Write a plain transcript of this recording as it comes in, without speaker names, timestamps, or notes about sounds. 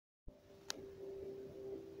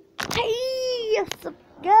Hey, what's up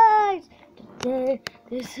guys? Today,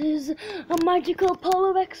 this is a magical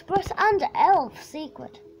Polar Express and Elf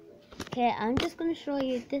secret. Okay, I'm just going to show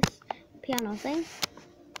you this piano thing.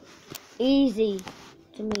 Easy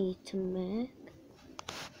to me to make.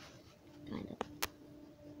 Kind of.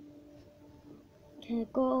 Okay,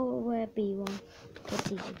 go where B1.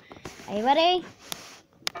 That's easy. Are you ready?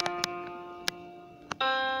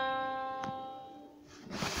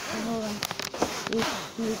 Hold on.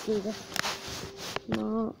 Let me do this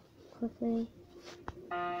more quickly.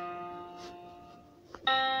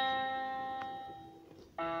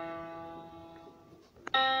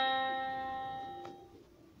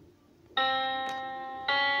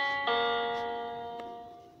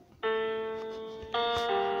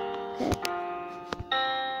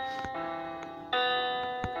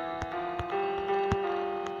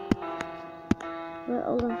 Wait,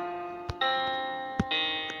 hold on.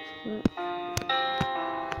 Wait.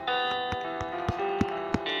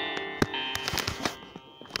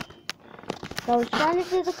 So I was trying to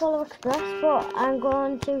do the Polar Express, but I'm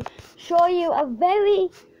going to show you a very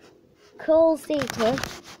cool secret.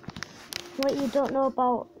 What you don't know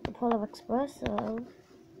about the Polar Express, so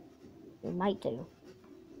you might do.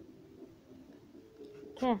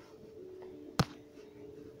 Okay.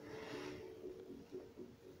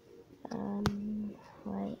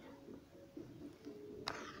 Right.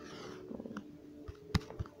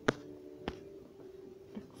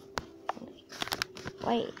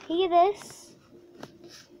 Wait, hear this?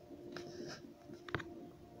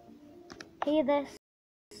 Hear this?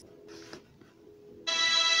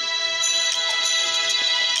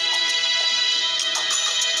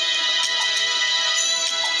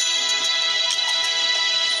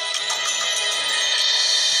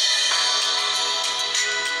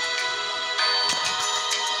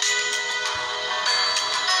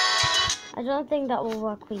 I don't think that will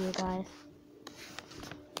work for you guys.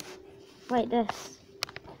 Wait, this.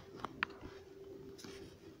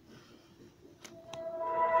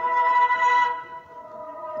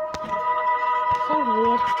 Sounds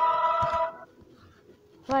weird.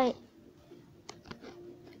 Right.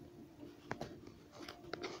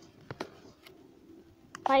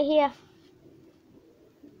 Right here.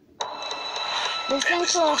 Listen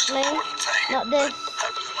closely. Not this.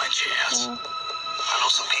 I know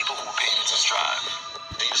some people who are paid to strive.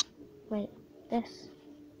 Wait, this.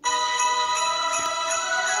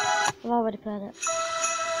 I've already played it.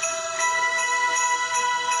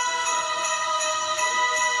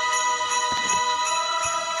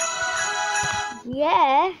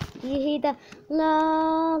 Yeah, you hear the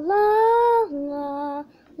la la la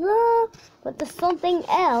la, but there's something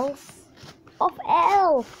else of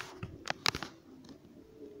Elf.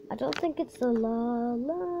 I don't think it's the la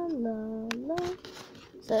la la la.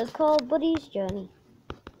 So it's called Buddy's Journey.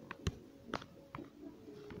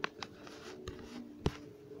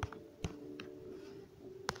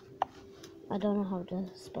 I don't know how to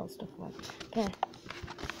spell stuff right. Okay,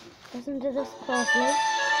 listen to this closely.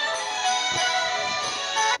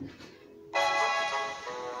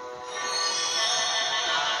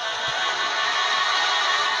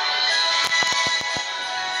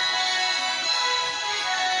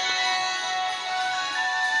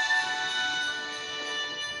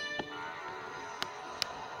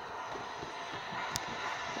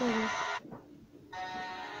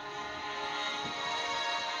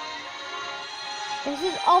 This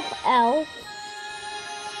is of Elf.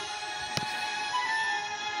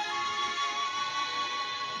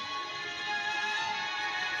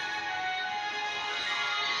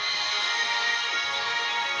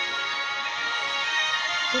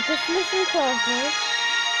 So just listen closely.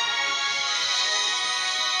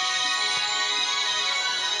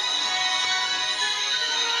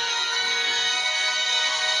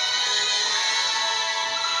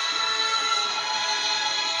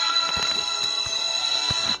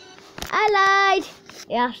 I lied!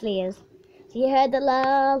 It actually is. So you heard the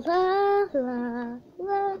la la la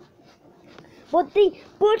la. But the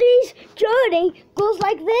Buddy's Journey goes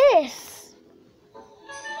like this.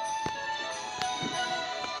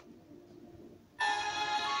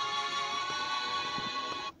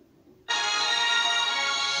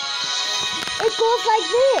 It goes like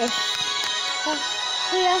this.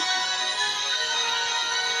 Here.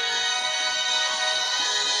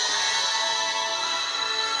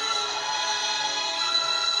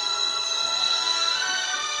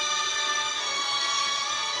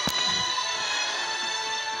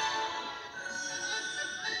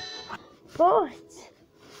 But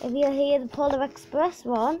if you hear the Polar Express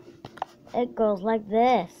one, it goes like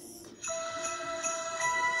this.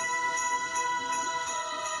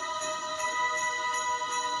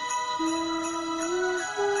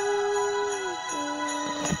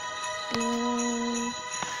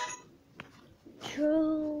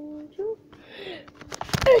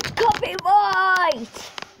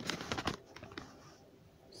 copyright.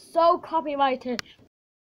 So copyrighted.